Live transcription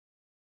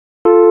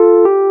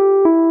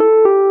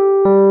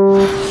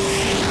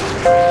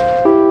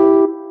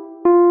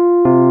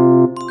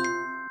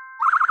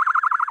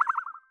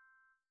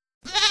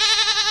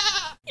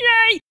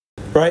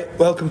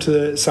welcome to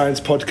the Science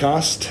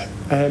Podcast.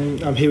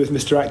 I'm here with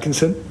Mr.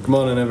 Atkinson. Good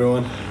morning,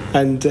 everyone.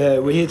 And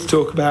we're here to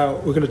talk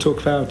about,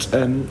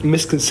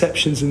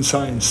 misconceptions in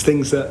science,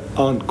 things that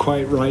aren't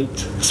quite right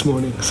this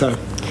morning. So,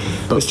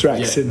 Mr.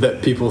 Atkinson.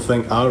 That people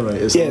think are right.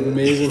 It's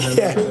amazing how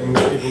many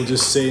things people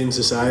just say in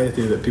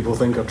society that people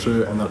think are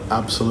true and they're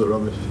absolute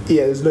rubbish.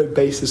 Yeah, there's no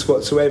basis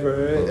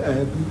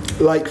whatsoever.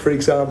 Like, for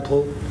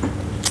example,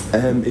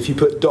 if you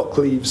put dock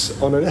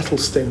leaves on a nettle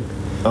sting,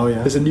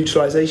 there's a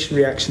neutralisation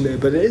reaction there,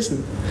 but it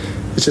isn't.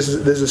 It's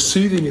just there's a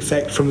soothing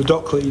effect from the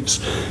dock leaves,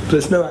 but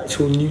there's no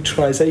actual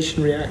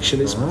neutralisation reaction.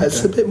 It's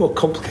a bit more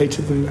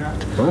complicated than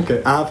that.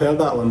 Okay, I've heard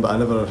that one, but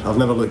I've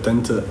never looked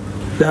into it.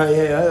 No,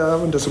 that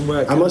one doesn't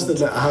work. I must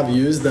admit, I have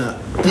used that.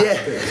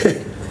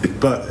 Yeah.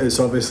 But it's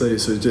obviously,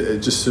 so it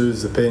just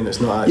soothes the pain. It's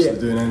not actually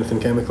doing anything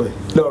chemically.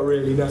 Not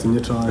really, no. To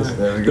neutralise. No.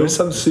 There we go. There's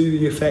some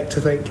soothing effect,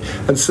 I think.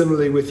 And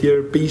similarly with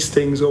your bee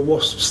stings or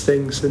wasp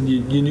stings, and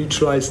you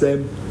neutralise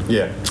them.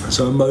 Yeah.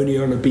 So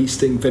ammonia on a bee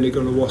sting,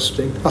 vinegar on a wasp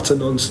sting. Utter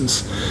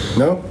nonsense.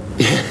 No?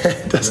 Yeah,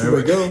 there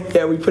we go.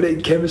 Yeah, we put it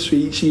in chemistry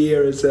each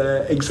year as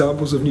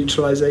examples of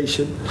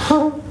neutralisation.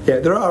 Yeah,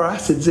 there are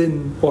acids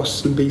in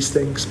wasps and bee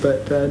stings,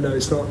 but no,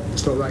 it's not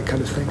that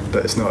kind of thing.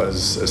 But it's not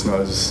as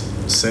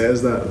set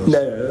as that.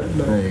 No.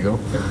 There you go.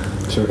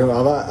 Sure.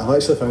 I've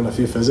actually found a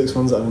few physics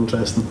ones that are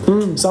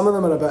interesting. Some of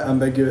them are a bit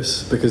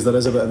ambiguous because there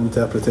is a bit of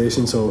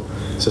interpretation. So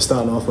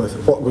starting off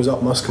with what goes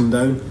up must come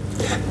down.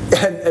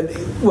 And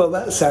well,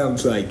 that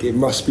sounds like it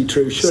must be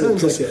true. Surely,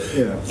 sounds like it.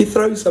 Yeah. You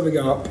throw something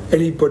up.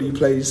 Anybody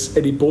plays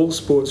any ball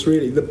sports,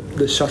 really.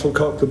 The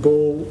shuttlecock, the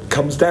ball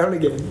comes down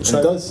again. So.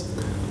 It does.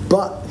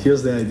 But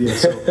here's the idea.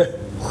 So,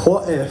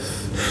 what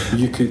if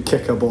you could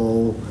kick a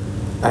ball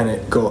and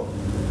it got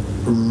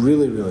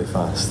really, really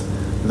fast?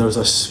 There's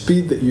a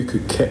speed that you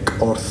could kick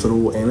or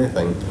throw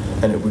anything,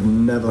 and it would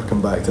never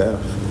come back to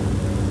Earth.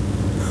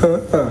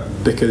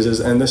 Because,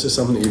 and this is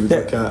something that you would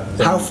look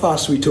at. How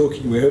fast are we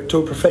talking? We're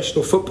talking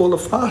professional footballer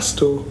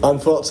fast, or?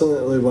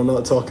 Unfortunately, we're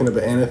not talking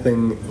about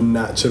anything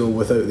natural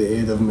without the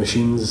aid of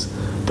machines.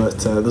 But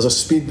there's a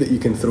speed that you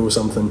can throw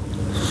something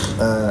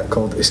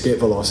called escape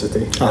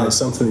velocity, and it's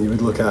something that you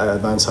would look at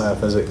advanced higher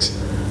physics.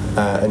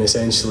 And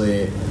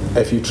essentially,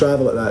 if you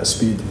travel at that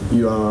speed,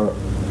 you are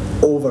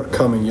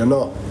overcoming. You're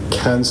not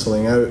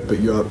cancelling out,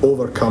 but you are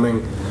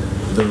overcoming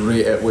the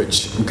rate at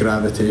which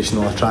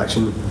gravitational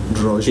attraction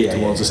draws you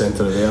towards the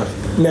centre of the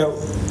Earth. Now,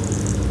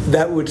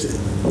 that would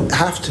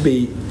have to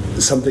be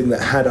something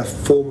that had a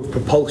form of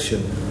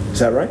propulsion. Is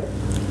that right?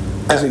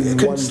 It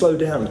couldn't slow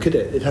down, could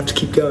it? It'd have to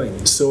keep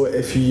going. So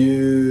if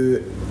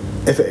it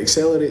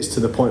accelerates to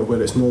the point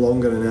where it's no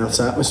longer in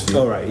Earth's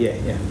atmosphere,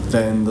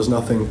 then there's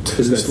nothing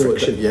to slow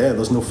it down. Yeah,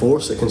 there's no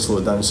force that can slow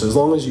it down. So as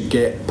long as you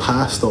get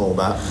past all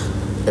that,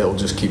 it'll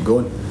just keep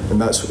going. And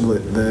that's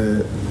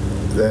the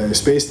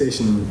space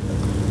station,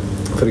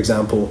 for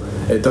example,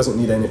 it doesn't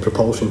need any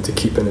propulsion to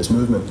keep in its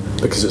movement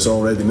because it's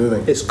already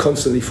moving. It's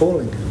constantly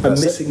falling and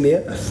missing the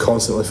Earth.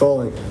 Constantly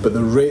falling, but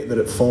the rate that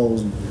it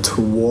falls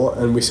toward,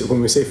 and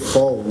when we say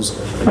falls,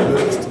 it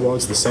moves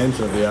towards the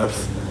centre of the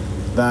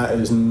Earth, that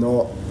is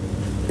not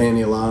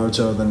any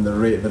larger than the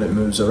rate that it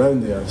moves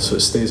around the Earth, so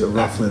it stays at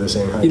roughly the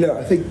same height. You know,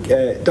 I think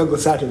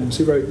Douglas Adams,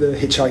 who wrote The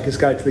Hitchhiker's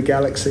Guide to the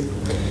Galaxy,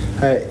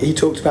 he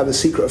talked about the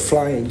secret of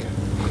flying.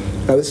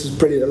 Now, this is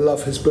brilliant. I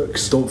love his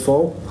books. Don't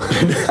fall?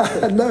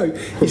 No,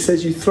 he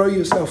says you throw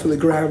yourself at the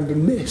ground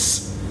and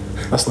miss.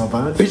 That's not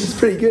bad. Which is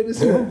pretty good,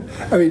 isn't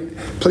it? I mean,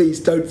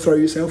 please don't throw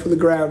yourself at the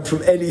ground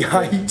from any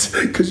height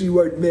because you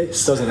won't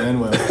miss. Doesn't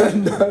end well.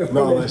 No.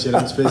 Not unless you're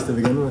in space to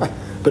begin with.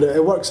 But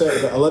it works out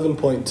about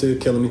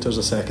 11.2 kilometres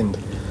a second.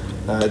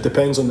 It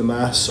depends on the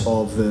mass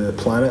of the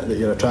planet that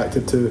you're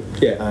attracted to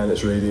and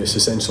its radius,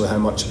 essentially how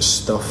much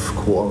stuff,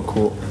 quote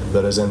unquote,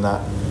 there is in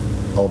that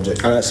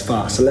object. Oh, that's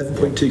fast.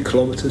 11.2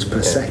 kilometres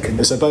per second.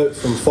 It's about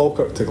from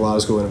Falkirk to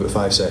Glasgow in about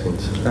 5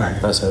 seconds.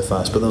 That's how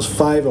fast. But there's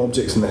 5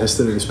 objects in the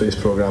history of the space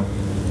programme.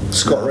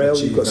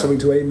 ScotRail, you've got something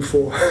to aim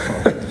for.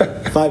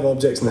 5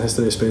 objects in the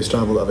history of space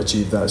travel that have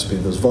achieved that speed.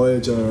 There's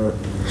Voyager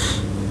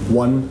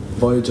 1,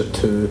 Voyager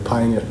 2,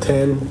 Pioneer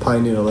 10,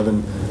 Pioneer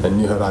 11 and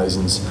New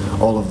Horizons.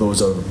 All of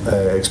those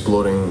are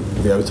exploring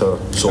the outer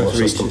solar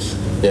system.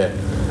 Yeah.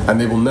 And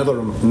they will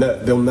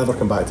they'll never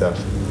come back to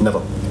Earth.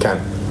 Never.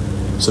 Can't.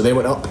 So they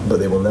went up, but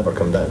they will never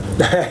come down.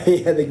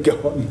 Yeah, they're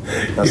gone.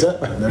 That's it.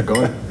 They're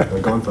gone.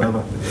 They're gone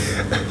forever.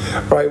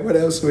 Right, what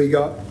else have we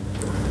got?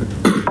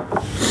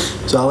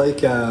 So I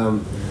like...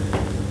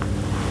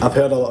 I've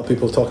heard a lot of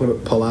people talking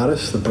about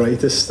Polaris, the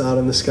brightest star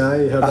in the sky.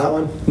 You heard that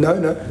one?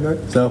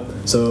 No.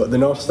 So the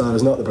North Star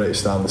is not the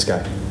brightest star in the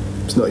sky.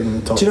 It's not even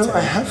in the top 10. Do you know,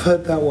 I have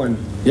heard that one.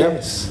 Yeah.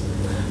 Yes.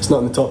 It's not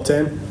in the top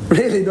 10.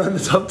 Really? Not in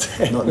the top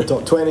 10? Not in the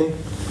top 20,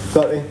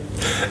 30.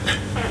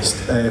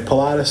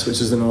 Polaris,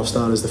 which is the North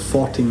Star, is the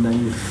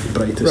 49th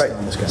brightest star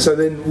in the sky. So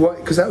then what,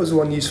 because that was the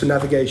one used for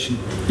navigation.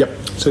 Yep.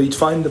 So you'd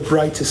find the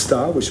brightest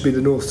star, which would be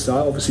the North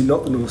Star, obviously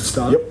not the North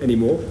Star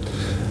anymore.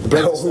 The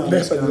brightest star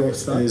in the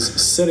sky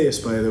is Sirius,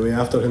 by the way,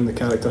 after whom the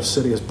character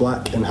Sirius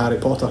Black in Harry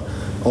Potter.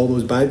 All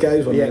those bad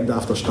guys were named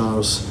after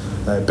stars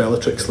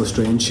Bellatrix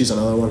Lestrange, she's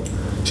another one.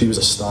 She was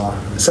a star.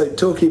 So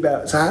talking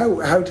about,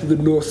 how did the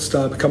North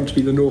Star become to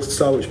be the North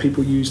Star, which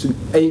people used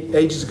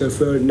ages ago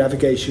for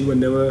navigation when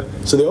they were...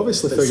 So they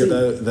obviously figured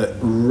out that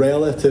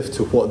relative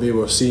to what they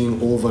were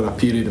seeing over a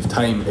period of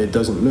time, it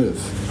doesn't move,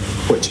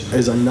 which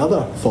is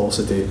another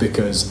falsity,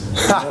 because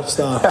the North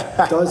Star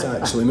does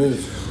actually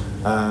move.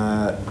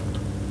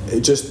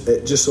 It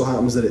just so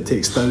happens that it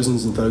takes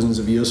thousands and thousands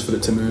of years for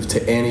it to move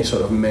to any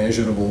sort of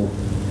measurable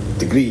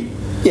degree.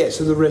 Yeah,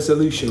 so the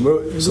resolution.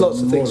 There's lots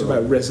of things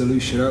about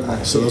resolution, aren't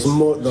there? So there's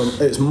more.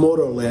 It's more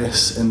or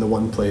less in the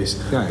one place.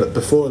 Right. But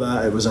before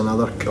that, it was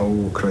another.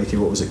 Oh crikey,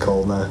 what was it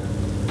called now?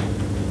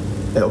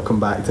 It'll come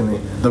back to me.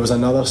 There was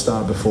another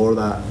star before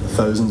that,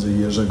 thousands of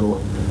years ago,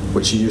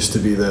 which used to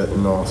be the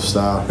North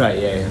Star. Right.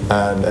 Yeah.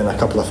 And in a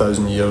couple of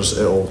thousand years,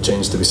 it'll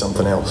change to be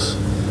something else,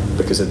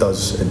 because it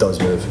does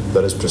move.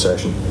 There is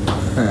precession.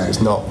 Right. So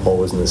it's not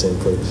always in the same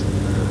place.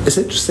 It's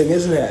interesting,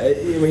 isn't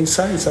it? I mean,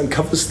 science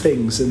uncovers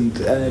things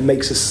and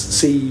makes us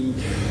see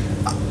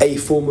a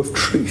form of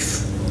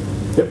truth.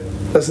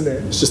 Yep. Doesn't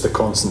it? It's just a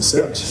constant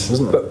search,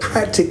 isn't it? But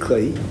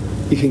practically,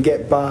 you can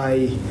get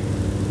by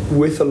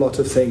with a lot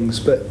of things,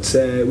 but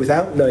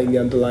without knowing the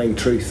underlying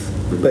truth.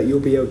 Mm-hmm. But you'll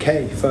be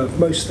okay for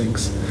most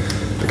things.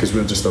 Because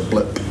we're just a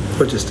blip.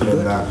 We're just a blip.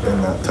 In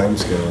that time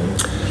scale.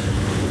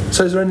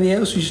 So is there anything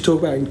else we should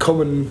talk about in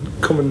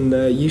common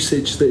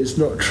usage that is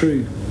not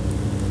true?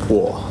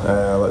 Well,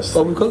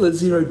 we've got the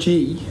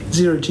 0G.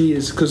 0G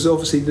is because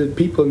obviously the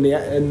people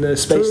in the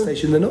space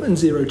station, they're not in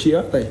 0G,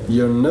 are they?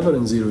 You're never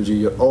in 0G.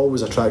 You're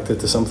always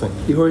attracted to something.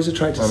 You're always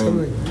attracted to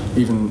something.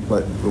 Even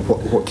like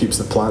what keeps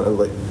the planet,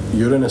 like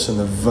Uranus and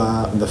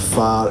the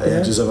far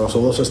edges of our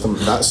solar system,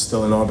 that's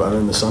still in orbit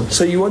around the sun.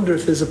 So you wonder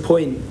if there's a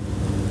point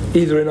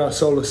either in our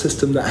solar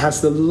system that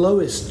has the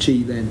lowest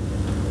G then,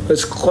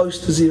 as close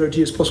to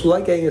 0G as possible,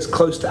 like getting as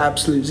close to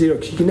absolute zero,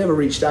 because you can never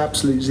reach to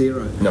absolute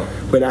zero. No.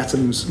 When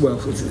atoms,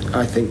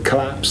 I think,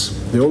 collapse.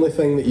 The only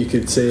thing that you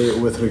could say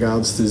with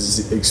regards to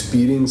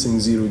experiencing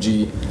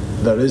 0G,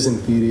 there is in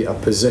theory a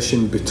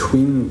position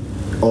between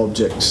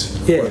objects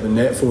where the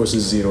net force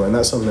is zero, and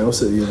that's something else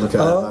that you look at.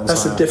 Oh,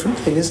 that's a different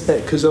thing, isn't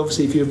it? Because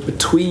obviously if you're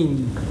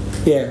between,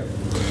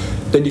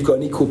 then you've got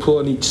an equal pull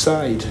on each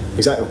side.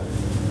 Exactly.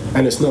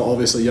 And it's not,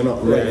 obviously, you're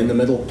not right in the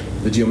middle,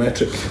 the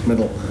geometric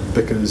middle,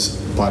 because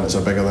planets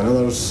are bigger than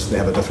others, they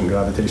have a different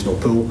gravitational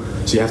pull,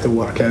 so you have to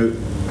work out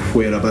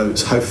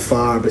whereabouts, how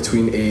far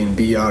between A and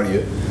B are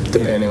you,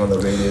 depending on the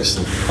radius.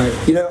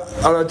 You know,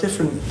 on a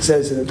different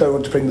sense, and I don't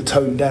want to bring the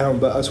tone down,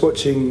 but I was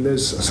watching,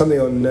 there's something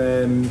on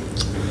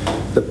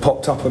that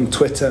popped up on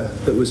Twitter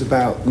that was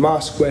about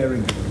mask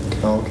wearing.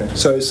 Oh, okay.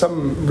 So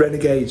some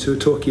renegades who were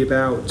talking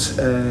about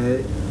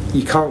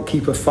you can't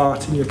keep a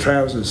fart in your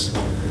trousers.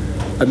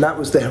 And that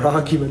was their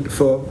argument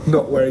for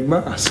not wearing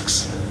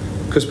masks.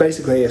 Because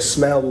basically a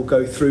smell will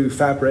go through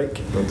fabric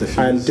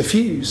and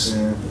diffuse.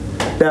 Yeah.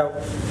 Now,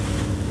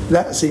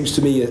 that seems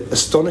to me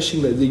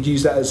astonishing that they'd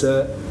use that as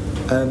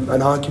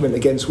an argument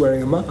against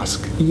wearing a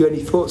mask. You got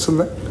any thoughts on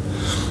that?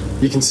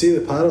 You can see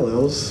the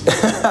parallels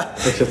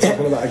if you're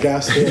talking about a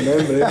gas here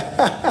membrane.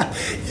 Yeah,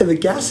 the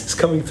gas is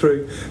coming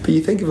through, but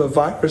you think of a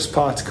virus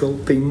particle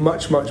being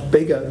much, much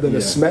bigger than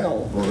a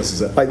smell. Well, this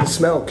is it. Like the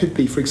smell could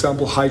be, for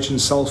example, hydrogen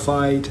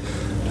sulfide,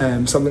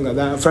 something like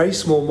that. A very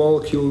small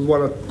molecule,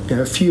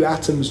 a few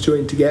atoms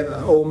joined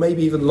together, or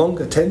maybe even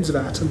longer, tens of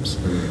atoms.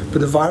 But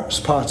the virus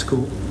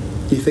particle,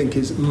 you think,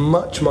 is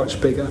much, much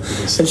bigger.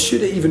 And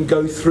should it even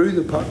go through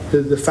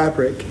the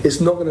fabric, it's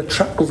not going to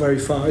travel very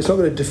far. It's not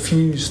going to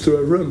diffuse through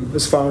a room,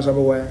 as far as I'm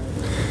aware.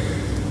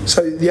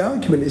 So the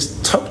argument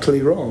is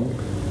totally wrong.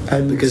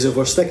 And because if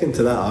we're sticking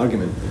to that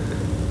argument,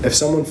 if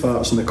someone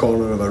farts in the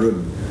corner of a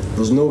room,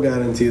 there's no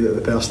guarantee that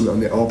the person on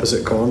the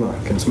opposite corner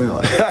can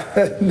smell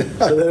it.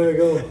 No. So there we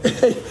go.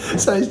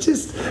 So it's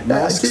just,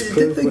 I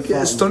did think it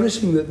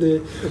astonishing that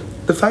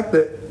the fact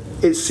that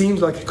it seems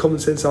like a common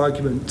sense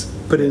argument,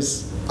 but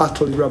is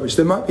utterly rubbish.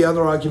 There might be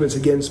other arguments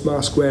against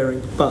mask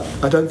wearing, but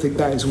I don't think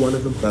that is one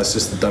of them. That's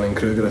just the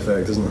Dunning-Kruger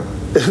effect, isn't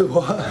it?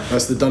 What?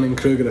 That's the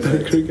Dunning-Kruger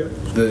effect.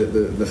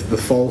 The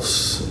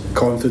false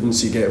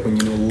confidence you get when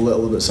you know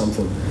little about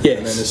something. Yes.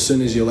 And then as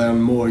soon as you learn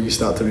more, you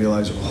start to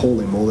realise,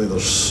 holy moly,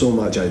 there's so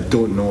much I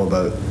don't know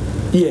about.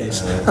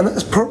 Yes, and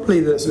that's probably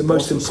the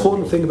most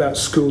important thing about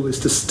school, is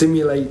to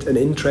stimulate an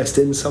interest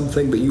in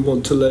something that you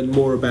want to learn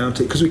more about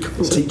it, because we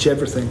can't teach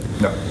everything.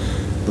 No.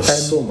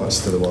 There's so much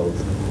to the world.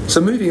 So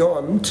moving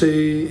on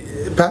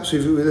to, perhaps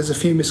there's a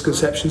few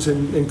misconceptions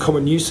in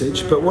common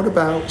usage, but what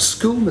about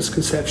school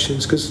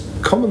misconceptions? Because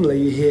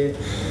commonly you hear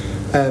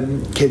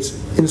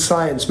kids in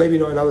science, maybe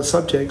not in other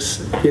subjects,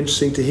 it'd be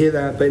interesting to hear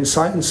that, but in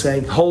science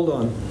saying, hold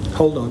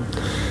on.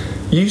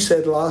 You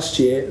said last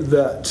year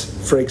that,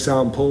 for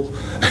example,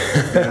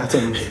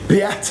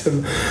 the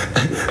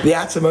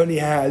atom only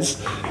has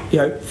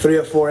 3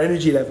 or 4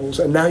 energy levels,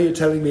 and now you're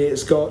telling me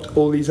it's got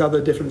all these other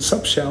different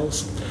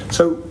subshells.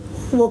 So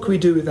what can we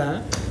do with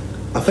that?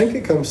 I think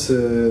it comes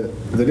to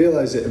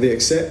the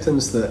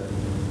acceptance that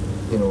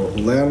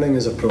learning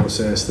is a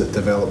process that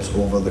develops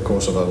over the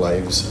course of our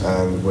lives,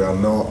 and we are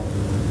not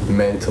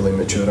mentally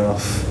mature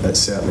enough at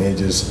certain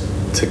ages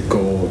to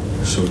go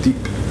so deep.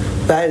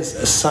 That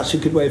is such a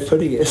good way of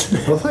putting it,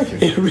 isn't it? Well, thank you.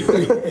 It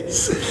really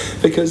is.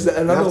 Because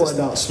another one,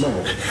 start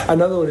small.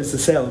 Another one is the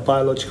cell, a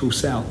biological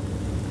cell.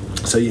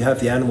 So you have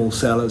the animal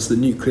cell as the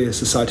nucleus,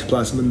 the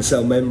cytoplasm, and the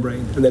cell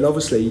membrane, and then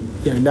obviously,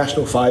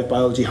 National 5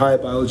 biology, higher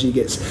biology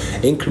gets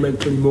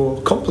incrementally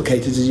more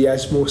complicated as you add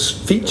more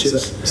features.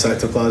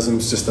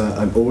 Cytoplasm's just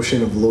an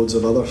ocean of loads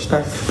of other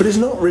stuff. But it's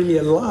not really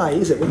a lie,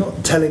 is it? We're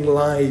not telling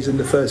lies in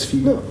the first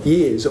few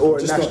years, or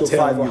a National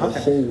 5 or higher.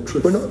 Whole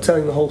truth. We're not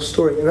telling the whole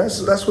story, and that's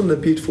one of the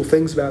beautiful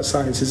things about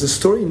science is the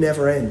story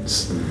never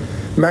ends.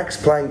 Max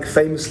Planck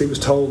famously was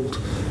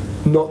told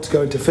not to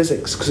go into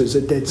physics because it's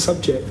a dead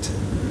subject.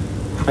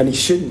 And he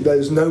shouldn't.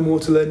 There's no more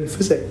to learn in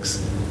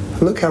physics.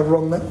 And look how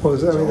wrong that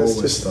was. I mean, that's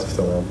always just stuff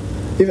to learn.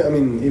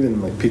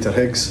 Even like Peter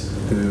Higgs,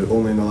 who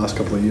only in the last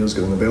couple of years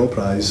got the Nobel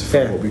Prize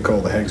for what we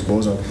call the Higgs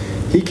boson.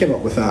 He came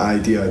up with that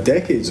idea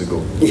decades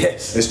ago.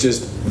 Yes. It's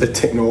just the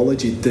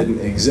technology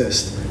didn't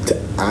exist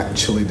to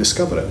actually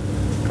discover it.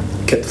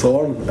 Kip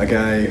Thorne, a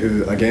guy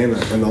who, again,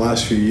 in the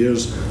last few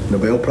years,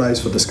 Nobel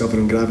Prize for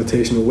discovering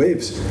gravitational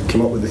waves,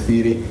 came up with the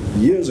theory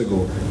years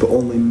ago, but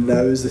only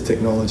now is the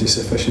technology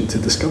sufficient to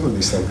discover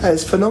these things.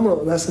 It's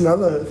phenomenal, and that's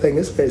another thing,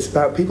 isn't it? It's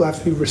about people have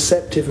to be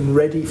receptive and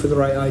ready for the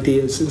right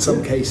ideas in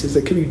some cases.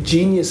 There could be a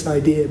genius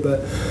idea,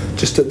 but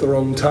just at the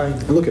wrong time.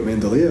 And look at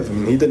Mendeleev. I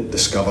mean, he didn't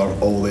discover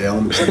all the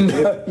elements.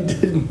 No, he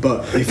didn't.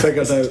 But he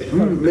figured out,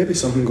 maybe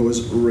something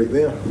goes right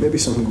there. Maybe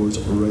something goes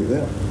right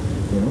there.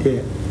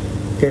 Yeah.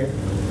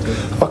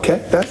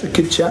 Okay, that's a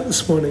good chat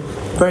this morning.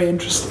 Very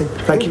interesting.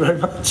 Thank you very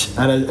much.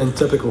 And in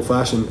typical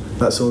fashion,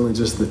 that's only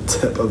just the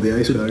tip of the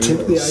iceberg.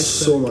 There's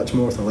so much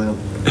more to learn.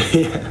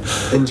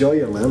 Yeah. Enjoy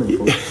your learning,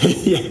 folks.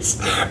 Yes.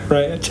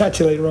 Right, I'll chat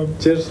to you later on.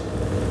 Cheers.